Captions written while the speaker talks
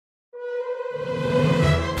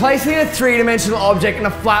Placing a three-dimensional object in a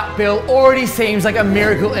flat bill already seems like a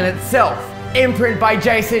miracle in itself. Imprint by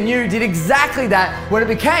Jason Yu did exactly that when it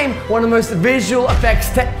became one of the most visual effects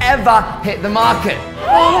to ever hit the market.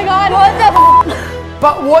 Oh my god, what the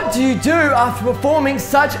But what do you do after performing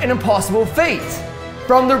such an impossible feat?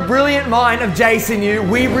 From the brilliant mind of Jason Yu,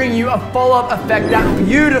 we bring you a follow-up effect that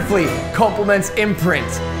beautifully complements Imprint.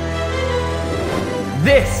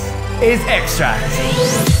 This is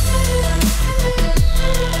Extract.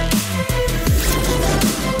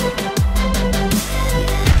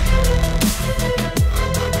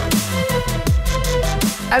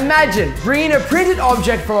 Imagine bringing a printed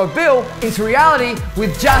object from a bill into reality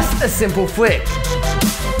with just a simple flick.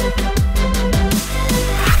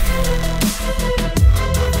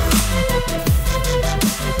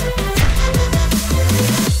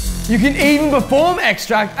 You can even perform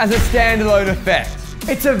Extract as a standalone effect.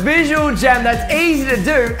 It's a visual gem that's easy to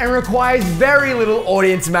do and requires very little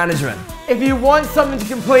audience management. If you want something to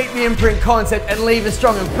complete the Imprint concept and leave a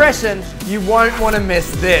strong impression, you won't want to miss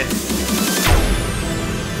this.